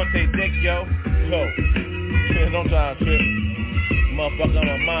is gonna take dick, yo. Don't try to trip. Motherfucker on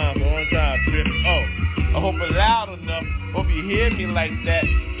my mind, so don't try to trip. Oh, I hope it's loud enough. Hope you hear me like that.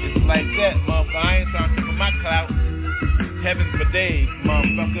 It's like that, motherfucker. I ain't trying to trip on my clout. Heaven for days,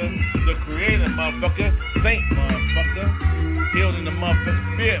 motherfucker. The creator, motherfucker. Saint, motherfucker. Healed in the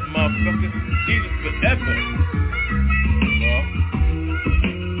motherfucking spirit, motherfucker. Jesus forever. Well,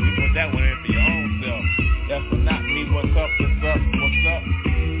 you put that one in for your own self. That's for not me. What's up? What's up? What's up?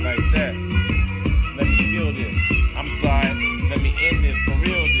 Like that. Let me feel this. I'm sorry. Let me end this. For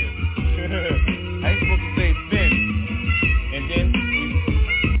real this. I ain't supposed to say sin. And then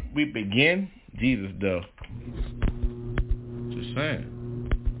we begin. Jesus though. Just saying.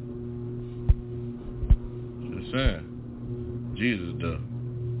 Just saying. Jesus though.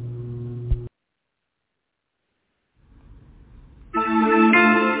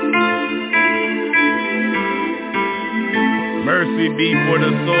 Mercy be for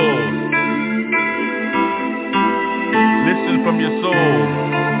the soul. Listen from your soul.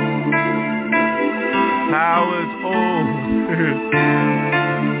 Powers old.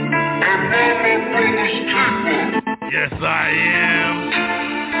 Yes, I am.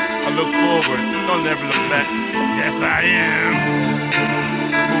 I look forward. Don't never look back. Yes, I am.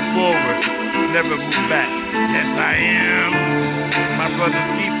 Move forward. Never move back. Yes, I am. My brother's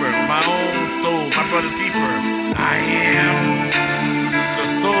keeper. My own soul. My brother's keeper. I am. The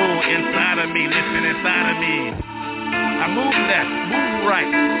soul inside of me. Listen inside of me. I move left. Move right.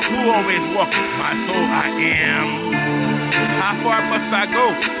 Who always walking? My soul. I am. How far must I go?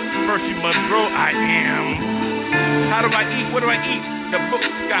 First you must grow. I am. How do I eat? What do I eat? The book's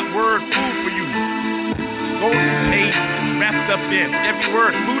got word food for you. Golden page wrapped up in every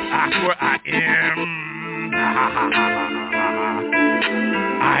word food. I swear I am.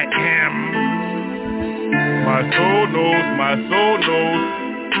 I am. My soul knows. My soul knows.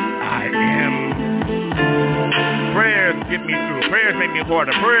 I am. Prayers get me through. Prayers make me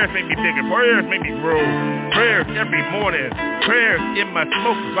harder. Prayers make me bigger. Prayers make me grow. Prayers every morning. Prayers in my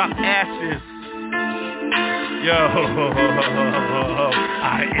smoke drop ashes. Yo, I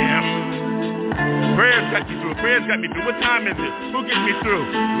am. Prayers got me through. Prayers got me through. What time is it? Who gets me through?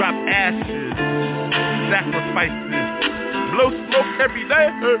 Drop ashes. Sacrifices. Blow smoke every day.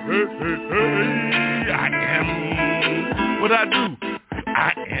 I am. What I do?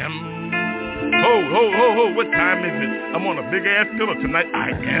 I am. Ho. What time is it? I'm on a big ass pillow tonight.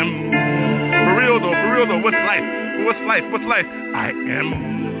 I am. For real though. What's life? I am.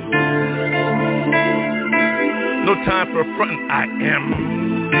 No time for frontin', I am.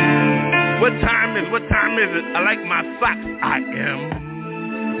 What time is it? I like my socks, I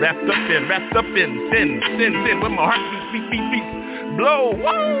am. Wrapped up in, sin, with my heart beat. Blow, woo! I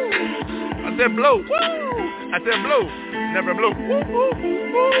said blow, woo! I said blow, never blow, woo!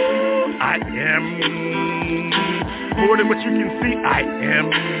 I am. More than what you can see, I am.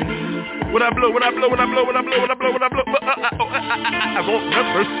 When I blow, I won't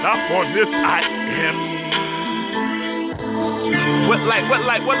never stop on this, I am. What light can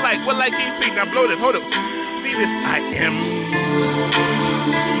you see? Now blow this, hold up. See this, I am.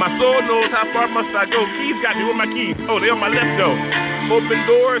 My soul knows how far must I go. Keys got me, with my keys? Oh, they on my left though. Open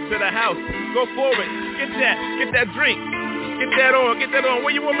doors to the house. Go forward, get that drink. Get that on.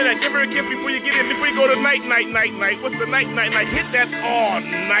 Where you want me at? Give her a gift before you get in, before you go to night. What's the night? Hit that all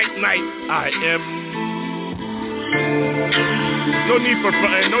night. I am. No need for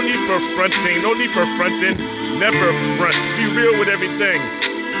fronting, no need for fronting. Never front. Be real with everything.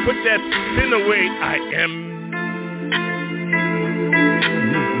 Put that sin away. I am.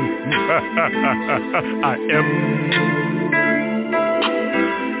 I am.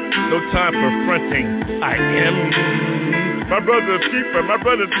 No time for fronting. I am. My brother's keeper.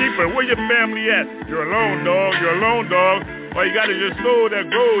 Where your family at? You're alone, dog. All you got is your soul that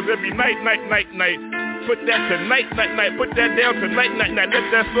grows every night. Put that to night. Put that down to night. Let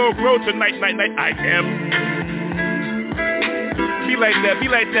that soul grow to night. I am. Be like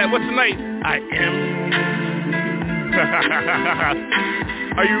that. What's tonight? I am.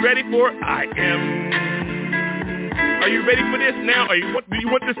 Are you ready for it? I am. Are you ready for this now? Do you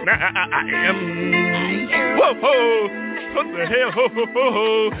want this now? I am. Whoa, ho. What the hell? Ho.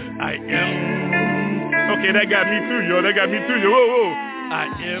 I am. Okay, that got me too, yo. Whoa. I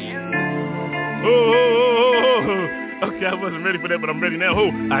am. Oh. Okay, I wasn't ready for that, but I'm ready now.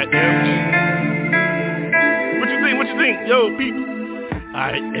 I am. What you think? Yo, peep.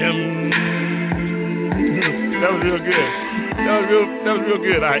 I am. That was real good. That was real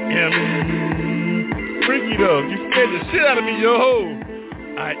good. I am. Freaky though. You scared the shit out of me, yo.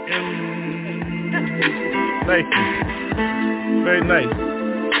 I am. Thank you. Very nice.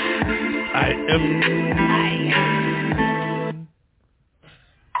 I am.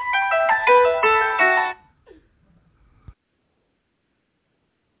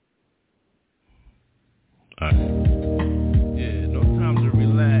 Yeah, no time to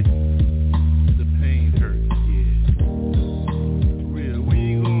relax. The pain hurts, yeah. Real, where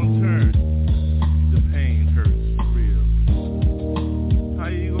you gonna turn? The pain hurts, real. How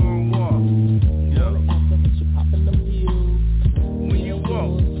you gonna walk? Yo. When you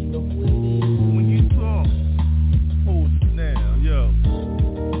walk, when you talk, hold it down, yo.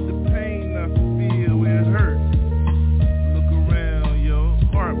 The pain I feel when it hurts. Look around, yo,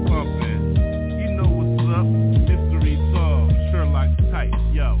 heart pumping. Mystery solved, Sherlock type,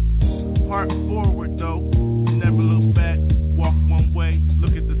 yo. Heart forward though, never look back. Walk one way,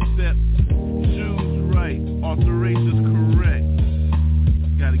 look at the steps. Shoes right, alterations correct.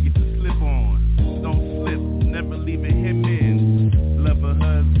 Gotta get the slip on, don't slip, never leaving him in. Love a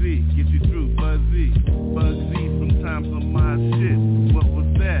huzzy, get you through, Bugsy sometimes on my shit. What was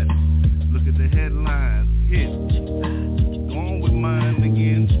that? Look at the headlines, hit. Going with mine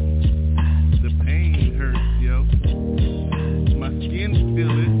again. My skin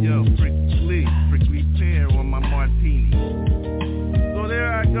feel it, yo, prickly pear on my martini. So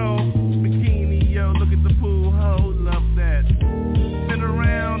there I go, bikini, yo, look at the pool, ho, love that. Spin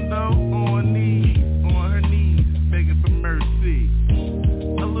around though, on her knees, begging for mercy.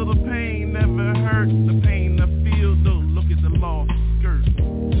 A little pain never hurt, the pain I feel though, look at the lost skirt.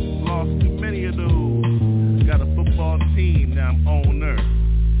 Lost too many of those, got a football team, now I'm owner.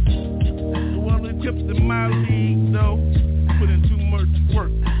 The one that tips in my league though, put in too much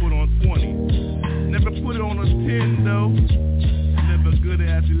work, put on 20. Never put it on a 10 though. Never good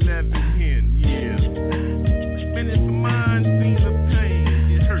at 11 hen, yeah. Spinning for mine, seen the pain,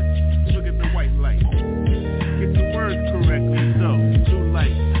 it hurts. Look at the white light. Get the words correctly though. Blue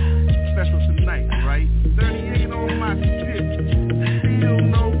light, special tonight, right? 38 on my shit. Still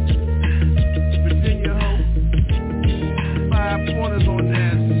no. Virginia ho. 5 pointers on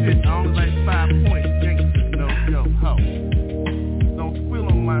that shit. I only like 5 points. Gangsters, no, yo, ho.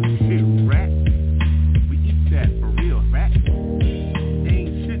 My shit rat. We eat that for real, rat.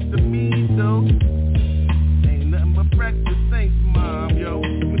 Ain't shit to me though. Ain't nothing but practice, thanks mom, yo,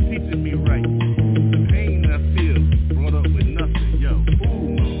 for teaching me right. The pain I feel, brought up with nothing, yo. Ooh,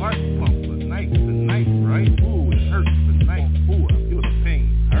 my heart pumps tonight, right? Ooh, it hurts tonight. Ooh, I feel the pain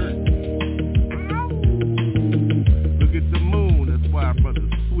hurt. Look at the moon, that's why our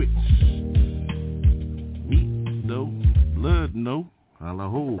brothers switch. Meat though, blood no.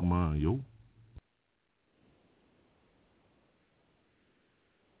 Hello, man, yo.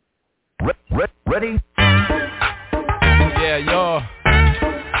 Ready? Yeah, y'all.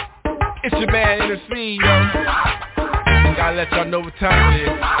 It's your man in the scene, yo. Gotta let y'all know what time it is.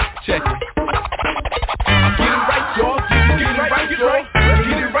 Check it. I'm getting right, y'all. Get it right, y'all.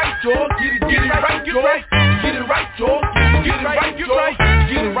 Get it right, y'all. Get it right, y'all. Get it right, y'all. Get it right, y'all.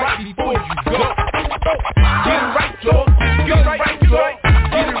 Get it right before you go. Get it right, y'all. Get it right, y'all.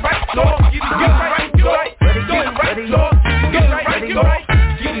 Get it right, y'all. Get it right, y'all. Get it right, y'all. Get it right, y'all.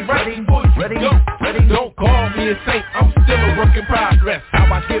 Get it right before you go. Don't call me a saint, I'm still a work in progress. How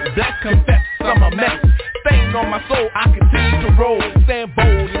I get blessed, confess, I'm a mess. Stain on my soul, I continue to roll. Stand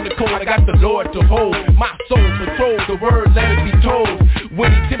bold in the cold, I got the Lord to hold. My soul patrol, the word let it be told.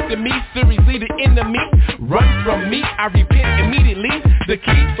 When he tempted me, seriously the enemy run from me, I repent immediately. The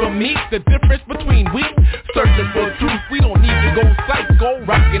key for me, the difference between we searching for truth, we don't need to go psycho.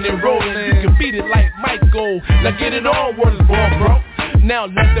 Rockin' and rollin', you can beat it like Michael. Now get it on, word is born, bro. Now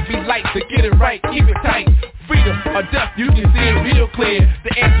let there be light to get it right, keep it tight. Freedom or death, you can see it real clear.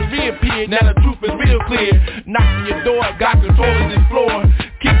 The answer reappeared, now the truth is real clear. Knocking your door, God controlling this floor.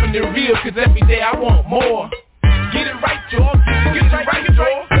 Keeping it real, cause every day I want more. Get it right, y'all. Get it right,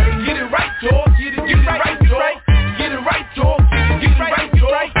 y'all. Get it right, y'all. Get it right, y'all. Get it right, y'all. Get it right,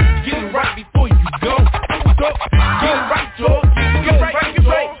 y'all. Get it right before you go. Get it right, y'all. Get it right,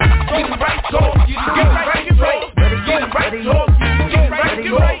 y'all. Get it right, y'all. Get it right, y'all. Get it right, y'all. Get it right,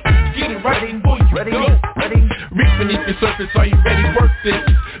 y'all. Get it right before you go. Reach beneath the surface, are you ready? Work this.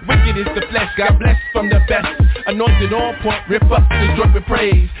 Wicked is the flesh, God bless from the best. Anointed on point, rip up the drug with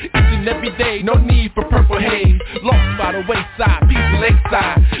praise. Each and every day, no need for purple haze. Lost by the wayside, people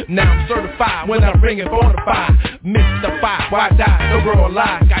lakeside. Now I'm certified when I bring it bonafide. Mystified, why die? The world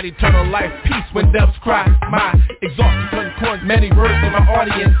lies. Got eternal life, peace when doves cry. My exhausted concords, many words in my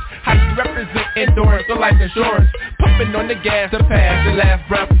audience. How you represent endurance or life insurance. Pumping on the gas to pass the last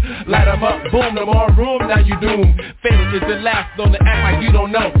breath. Light 'em up, boom, no more room, now you doomed. Failure is the last, don't act like you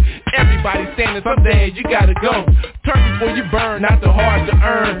don't know. Everybody standing, someday you gotta go. Turn before you burn, not too hard to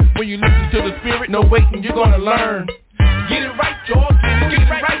earn. When you listen to the spirit, no waiting, you're gonna learn. Get it right, y'all. Get it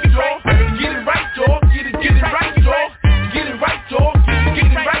right, y'all. Get it right, y'all. Get it right, y'all. Get it right, y'all. Get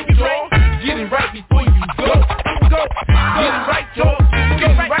it right, y'all. Get it right before you go. Get it right, y'all.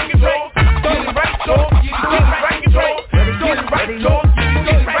 Get it right, y'all. Get it right, y'all. Get it right, y'all. Get it right, y'all.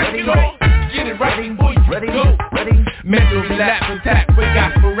 Get it right, y'all. Get it right before you go. Mental relapse attack with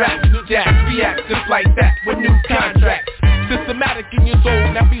gospel rap. New jacks react just like that with new contracts. Systematic in your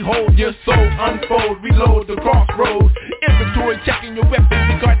soul, now behold your soul unfold, reload the crossroads. Inventory checking your weapons,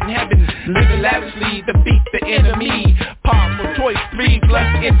 regarding heaven. Living lavishly, defeat the enemy. Powerful choice, 3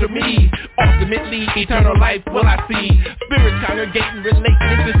 plus enter me. Ultimately, eternal life will I see. Spirits congregating,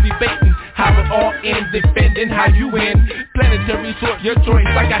 relating, just debating. How it all ends, defending how you win. Planetary source, your choice,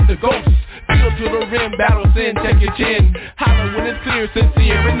 I got the ghost. Feel to the rim, battle sin, check your chin. Holler when it's clear,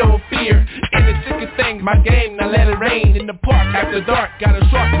 sincere and no fear. In the thick of things, my game, now let it rain. In the park, after dark, got a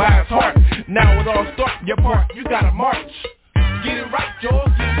shark by his heart. Now it all starts, your part, you gotta march. Get it right, y'all.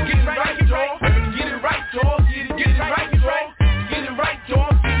 Get it right, y'all. Get it right, y'all. Get it right, y'all. Get it right, y'all.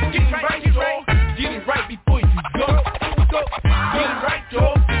 Get it right, y'all. Get it right before you go. Get it right,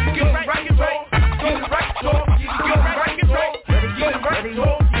 y'all. Get it right, y'all. Get it right, y'all. Get it right, y'all. Get it right,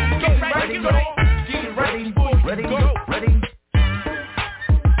 y'all. Get it right, y'all. Get it right before you go.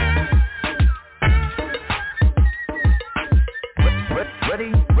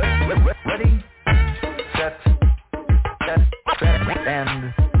 Ready?